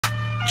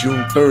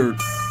June 3rd,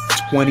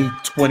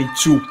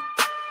 2022.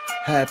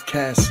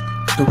 Halfcast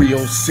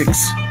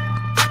 306.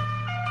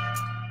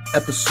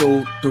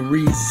 Episode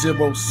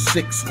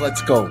 306.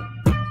 Let's go.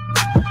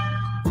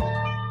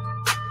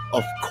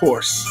 Of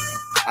course,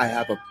 I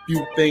have a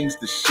few things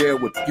to share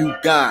with you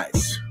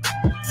guys.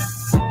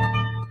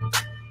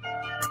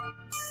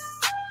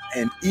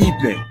 An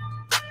evening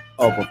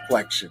of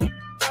reflection,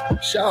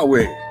 shall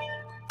we?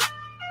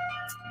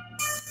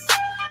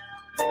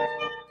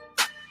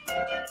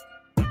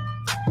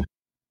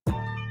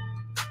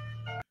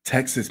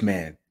 Texas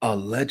man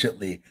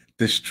allegedly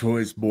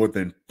destroys more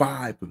than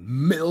 $5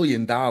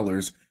 million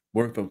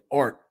worth of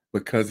art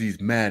because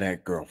he's mad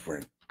at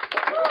girlfriend.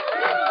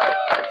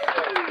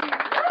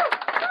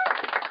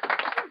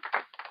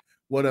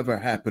 Whatever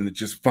happened to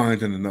just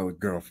finding another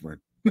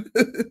girlfriend?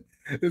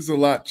 It's a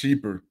lot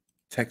cheaper.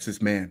 Texas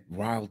man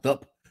riled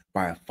up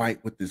by a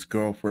fight with his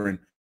girlfriend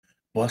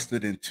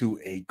busted into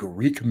a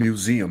Greek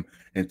museum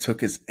and took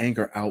his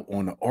anger out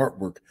on the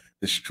artwork,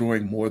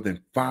 destroying more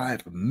than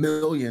 $5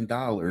 million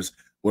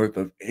worth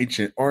of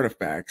ancient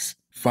artifacts.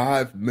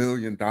 $5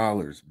 million.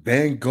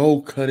 Van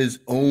Gogh cut his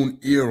own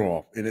ear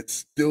off, and it's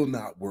still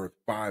not worth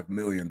 $5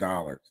 million.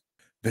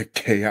 The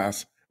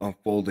chaos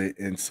unfolded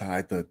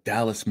inside the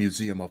Dallas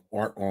Museum of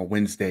Art on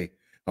Wednesday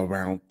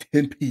around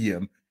 10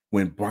 p.m.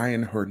 when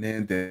Brian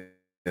Hernandez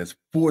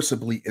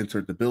forcibly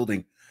entered the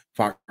building.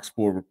 Fox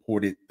 4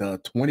 reported the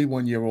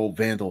 21-year-old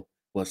vandal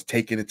was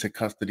taken into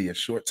custody a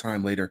short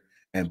time later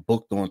and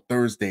booked on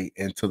Thursday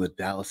into the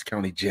Dallas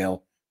County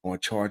Jail on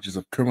charges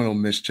of criminal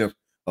mischief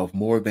of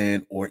more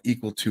than or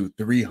equal to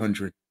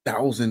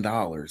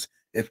 $300,000.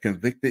 If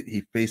convicted,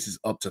 he faces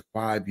up to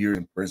 5 years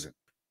in prison.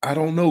 I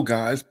don't know,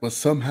 guys, but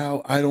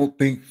somehow I don't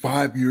think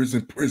 5 years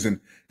in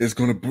prison is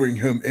going to bring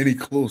him any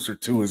closer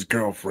to his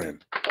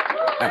girlfriend.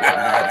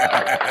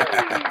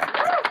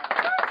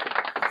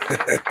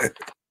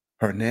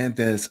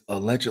 Hernandez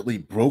allegedly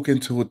broke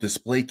into a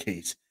display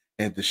case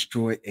and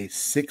destroyed a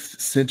 6th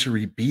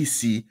century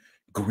BC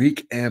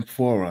Greek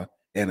amphora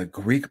and a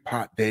Greek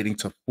pot dating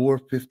to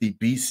 450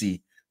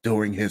 BC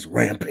during his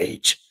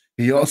rampage.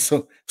 He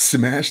also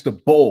smashed a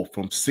bowl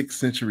from 6th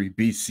century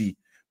BC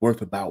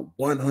worth about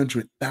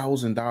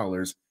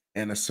 $100,000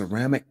 and a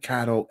ceramic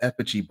Cato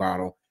effigy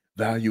bottle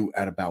valued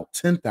at about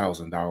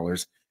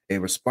 $10,000. A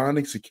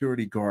responding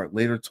security guard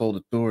later told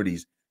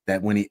authorities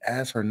that when he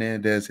asked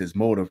Hernandez his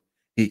motive,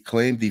 he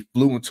claimed he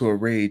flew into a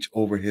rage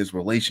over his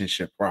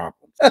relationship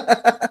problems.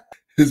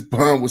 His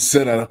bond was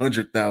set at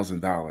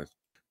 $100,000.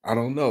 I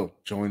don't know.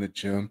 Join the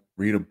gym,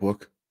 read a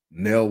book,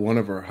 nail one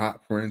of her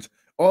hot friends.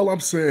 All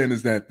I'm saying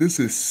is that this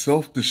is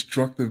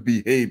self-destructive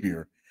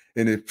behavior.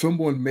 And if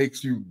someone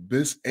makes you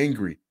this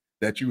angry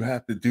that you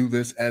have to do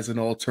this as an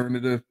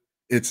alternative,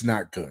 it's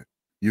not good.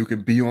 You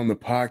can be on the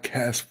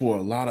podcast for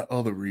a lot of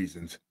other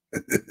reasons.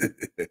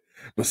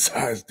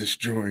 Besides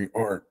destroying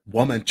art,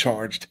 woman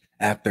charged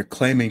after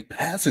claiming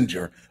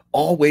passenger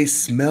always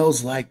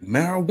smells like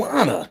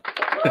marijuana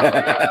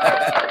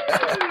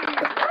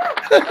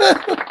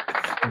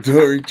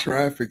during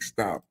traffic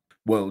stop.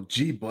 Well,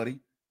 gee,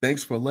 buddy,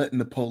 thanks for letting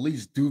the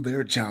police do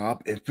their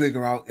job and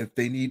figure out if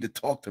they need to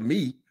talk to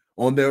me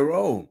on their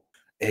own.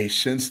 A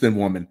Shinston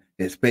woman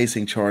is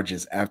facing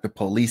charges after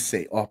police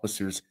say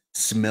officers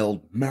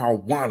smelled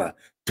marijuana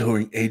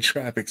during a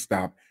traffic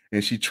stop,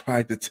 and she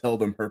tried to tell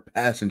them her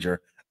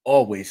passenger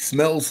always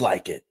smells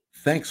like it.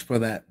 Thanks for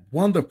that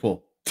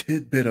wonderful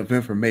tidbit of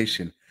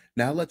information.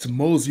 Now let's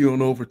mosey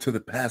on over to the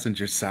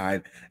passenger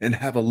side and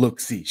have a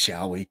look-see,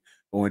 shall we?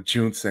 On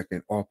June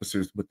 2nd,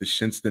 officers with the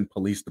Shinston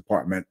Police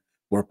Department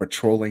were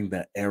patrolling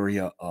the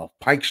area of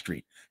Pike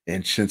Street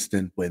in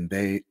Shinston when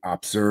they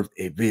observed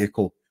a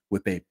vehicle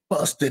with a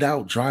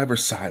busted-out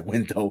driver's side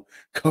window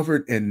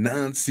covered in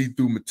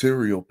non-see-through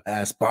material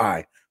pass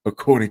by,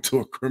 according to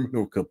a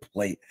criminal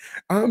complaint.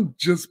 I'm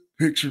just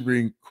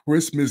picturing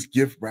Christmas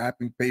gift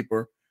wrapping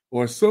paper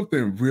or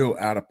something real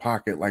out of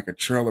pocket like a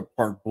Trailer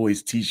Park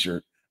Boys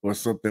t-shirt or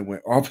something. When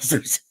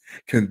officers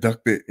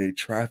conducted a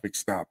traffic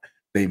stop,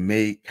 they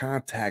made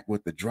contact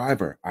with the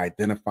driver,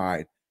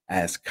 identified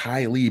as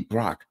Kylie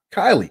Brock.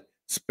 Kylie,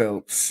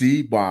 spelled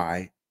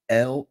Cyleigh,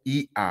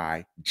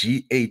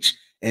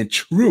 in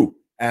true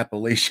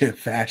Appalachian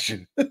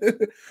fashion.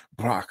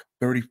 Brock,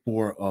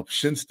 34, of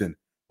Shinston,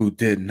 who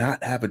did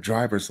not have a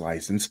driver's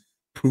license,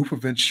 proof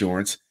of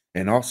insurance,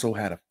 and also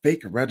had a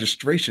fake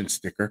registration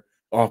sticker,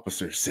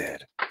 officers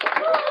said.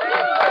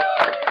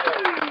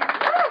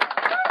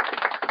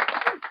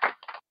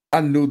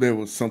 I knew there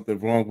was something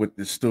wrong with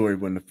this story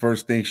when the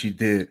first thing she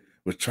did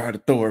was try to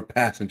throw her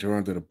passenger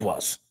under the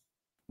bus.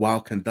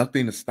 While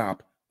conducting the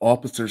stop,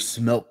 officers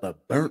smelt the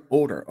burnt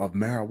odor of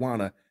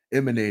marijuana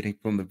emanating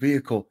from the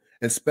vehicle,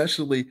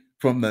 especially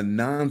from the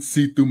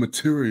non-see-through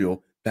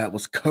material that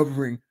was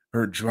covering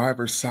her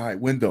driver's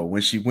side window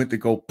when she went to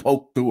go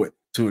poke through it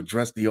to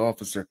address the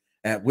officer,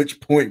 at which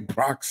point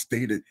Brock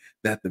stated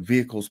that the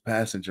vehicle's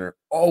passenger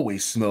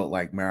always smelled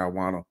like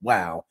marijuana.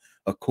 Wow.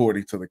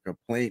 According to the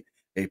complaint,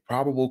 a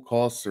probable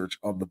cause search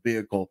of the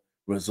vehicle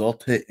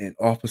resulted in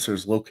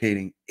officers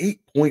locating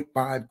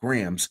 8.5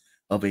 grams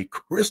of a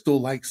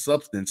crystal-like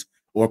substance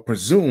or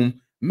presumed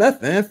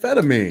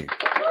methamphetamine.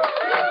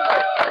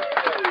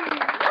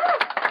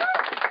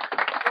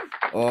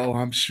 Oh,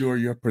 I'm sure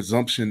your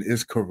presumption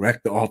is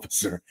correct,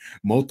 officer.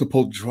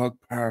 Multiple drug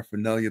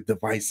paraphernalia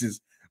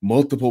devices,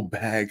 multiple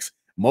bags,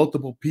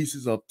 multiple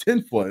pieces of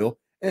tinfoil,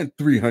 and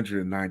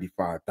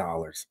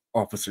 $395,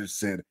 officers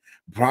said.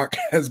 Brock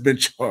has been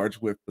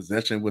charged with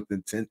possession with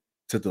intent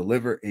to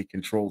deliver a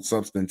controlled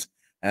substance.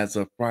 As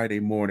of Friday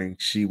morning,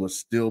 she was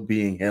still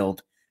being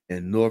held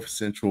in North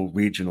Central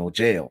Regional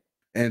Jail.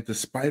 And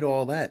despite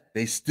all that,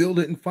 they still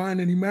didn't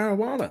find any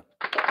marijuana.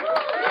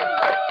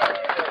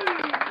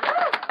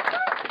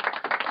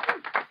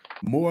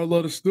 Moral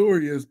of the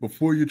story is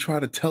before you try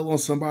to tell on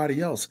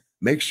somebody else,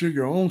 make sure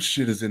your own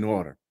shit is in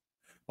order.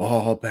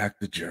 All back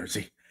to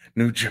Jersey.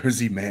 New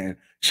Jersey man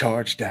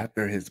charged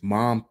after his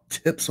mom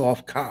tips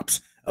off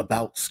cops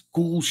about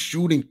school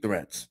shooting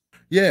threats.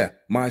 Yeah,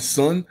 my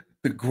son,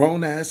 the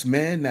grown ass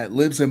man that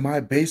lives in my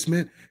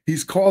basement,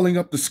 he's calling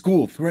up the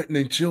school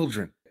threatening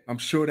children. I'm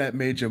sure that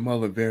made your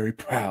mother very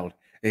proud.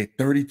 A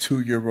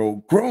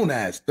 32-year-old, grown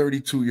ass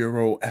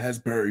 32-year-old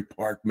Asbury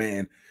Park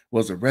man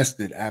was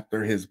arrested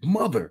after his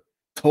mother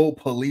told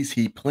police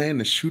he planned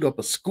to shoot up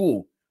a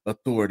school,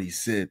 authorities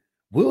said.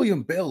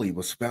 William Bailey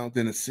was found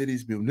in the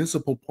city's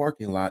municipal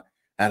parking lot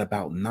at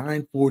about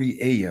 9:40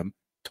 a.m.,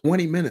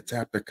 20 minutes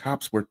after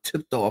cops were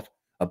tipped off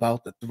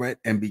about the threat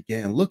and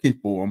began looking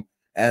for him,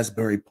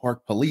 Asbury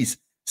Park police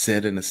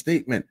said in a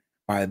statement.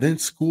 By then,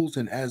 schools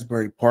in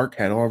Asbury Park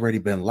had already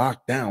been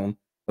locked down,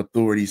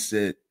 authorities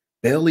said.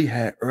 Bailey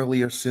had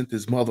earlier sent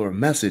his mother a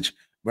message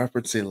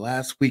referencing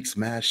last week's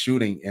mass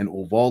shooting in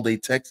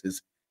Uvalde,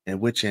 Texas, in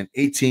which an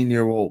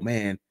 18-year-old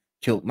man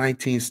killed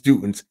 19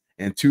 students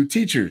and two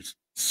teachers.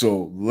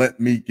 So let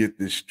me get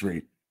this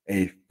straight.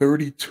 A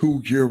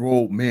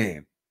 32-year-old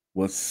man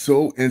was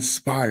so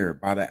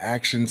inspired by the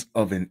actions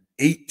of an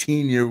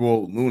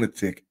 18-year-old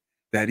lunatic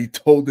that he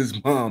told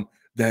his mom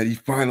that he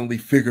finally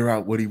figured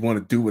out what he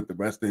wanted to do with the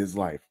rest of his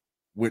life,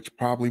 which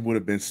probably would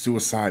have been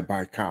suicide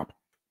by cop.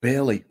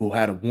 Bailey, who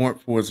had a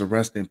warrant for his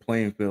arrest in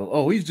Plainfield,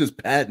 oh, he's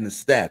just padding the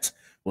stats,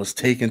 was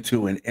taken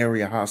to an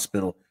area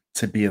hospital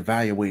to be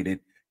evaluated.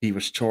 He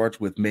was charged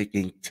with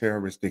making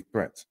terroristic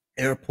threats.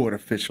 Airport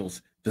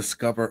officials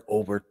discover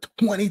over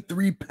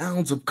 23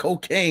 pounds of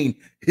cocaine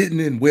hidden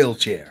in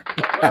wheelchair.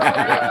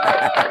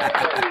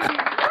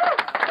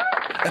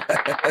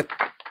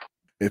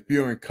 If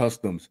you're in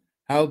customs,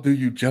 how do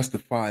you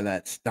justify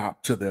that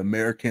stop to the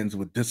Americans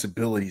with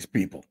Disabilities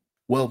people?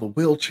 Well, the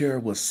wheelchair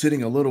was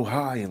sitting a little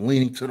high and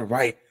leaning to the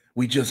right.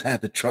 We just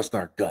had to trust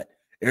our gut.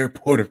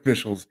 Airport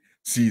officials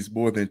seized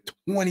more than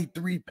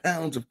 23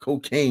 pounds of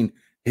cocaine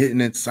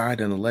hidden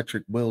inside an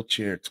electric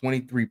wheelchair.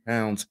 23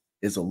 pounds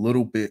is a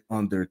little bit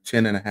under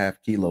 10 and a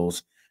half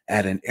kilos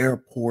at an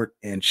airport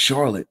in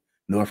Charlotte,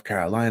 North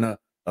Carolina,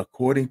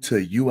 according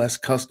to U.S.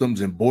 Customs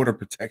and Border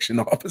Protection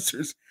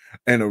officers.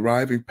 An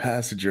arriving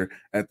passenger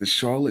at the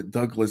Charlotte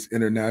Douglas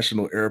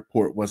International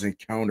Airport was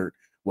encountered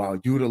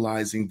while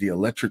utilizing the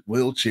electric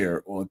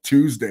wheelchair on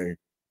Tuesday.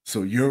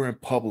 So you're in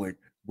public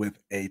with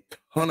a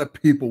ton of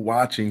people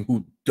watching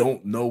who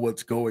don't know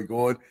what's going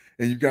on,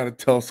 and you got to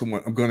tell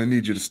someone, I'm going to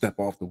need you to step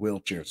off the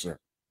wheelchair, sir.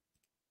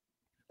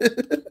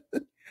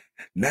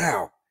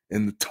 Now,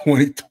 in the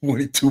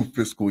 2022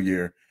 fiscal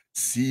year,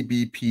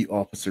 CBP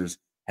officers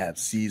have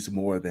seized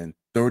more than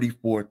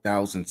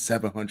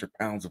 34,700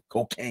 pounds of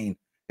cocaine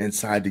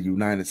inside the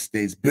United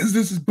States.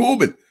 Business is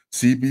booming.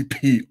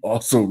 CBP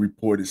also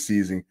reported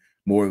seizing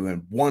more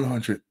than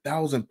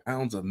 100,000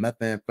 pounds of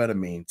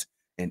methamphetamines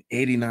and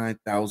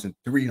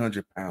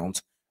 89,300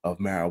 pounds of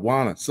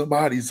marijuana.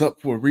 Somebody's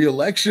up for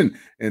re-election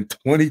in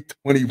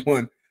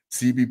 2021.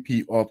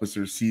 CBP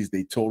officers seized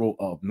a total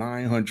of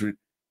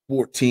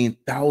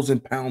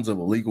 914,000 pounds of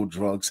illegal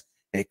drugs,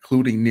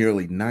 including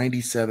nearly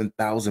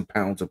 97,000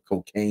 pounds of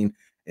cocaine.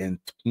 In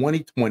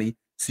 2020,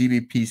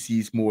 CBP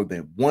seized more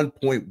than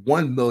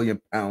 1.1 million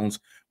pounds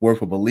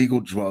worth of illegal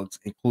drugs,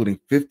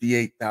 including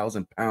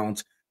 58,000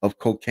 pounds of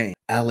cocaine.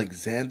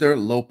 Alexander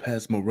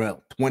Lopez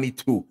Morel,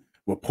 22,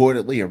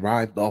 reportedly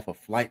arrived off a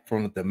flight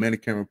from the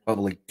Dominican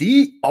Republic,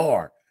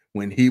 DR,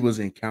 when he was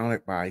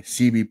encountered by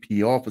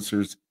CBP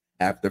officers.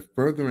 After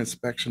further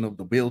inspection of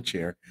the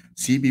wheelchair,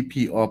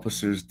 CBP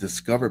officers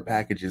discovered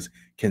packages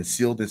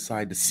concealed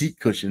inside the seat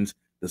cushions.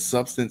 The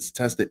substance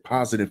tested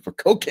positive for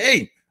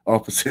cocaine,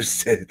 officers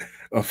said.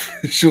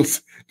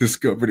 Officials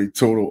discovered a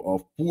total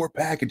of 4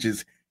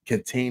 packages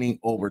containing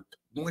over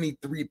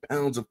 23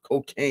 pounds of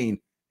cocaine,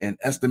 an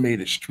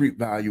estimated street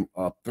value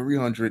of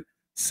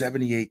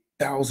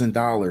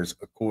 $378,000,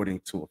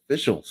 according to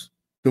officials.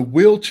 The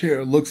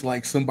wheelchair looks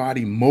like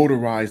somebody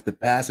motorized the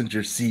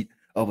passenger seat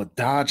of a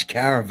Dodge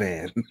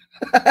Caravan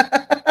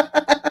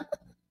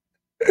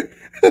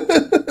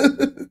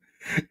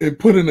and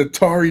put an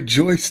Atari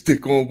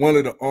joystick on one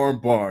of the arm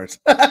bars.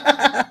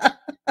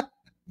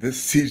 This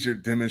seizure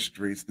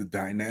demonstrates the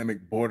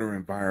dynamic border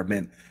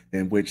environment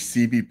in which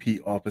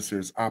CBP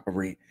officers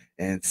operate,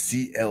 and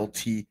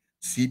CBP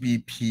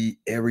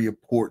Area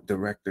Port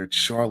Director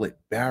Charlotte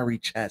Barry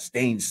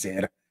Chastain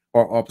said,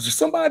 our officers.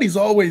 Somebody's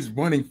always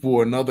running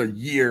for another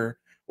year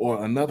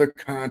or another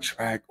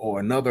contract or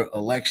another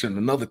election,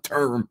 another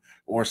term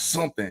or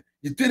something.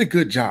 You did a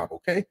good job,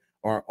 okay?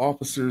 Our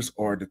officers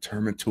are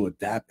determined to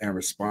adapt and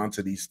respond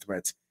to these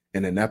threats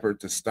in an effort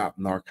to stop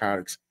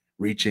narcotics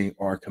reaching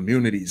our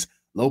communities.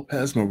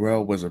 Lopez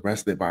Morel was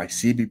arrested by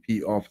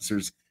CBP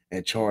officers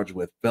and charged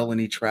with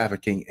felony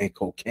trafficking and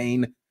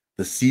cocaine.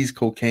 The seized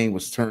cocaine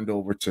was turned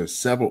over to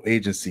several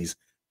agencies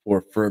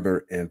for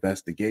further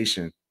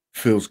investigation.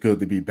 Feels good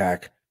to be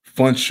back.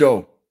 Fun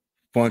show.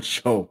 Fun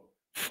show.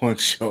 Fun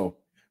show.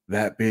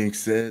 That being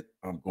said,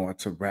 I'm going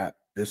to wrap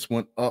this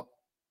one up.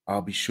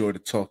 I'll be sure to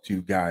talk to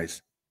you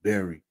guys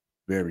very,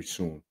 very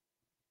soon.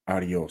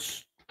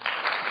 Adios.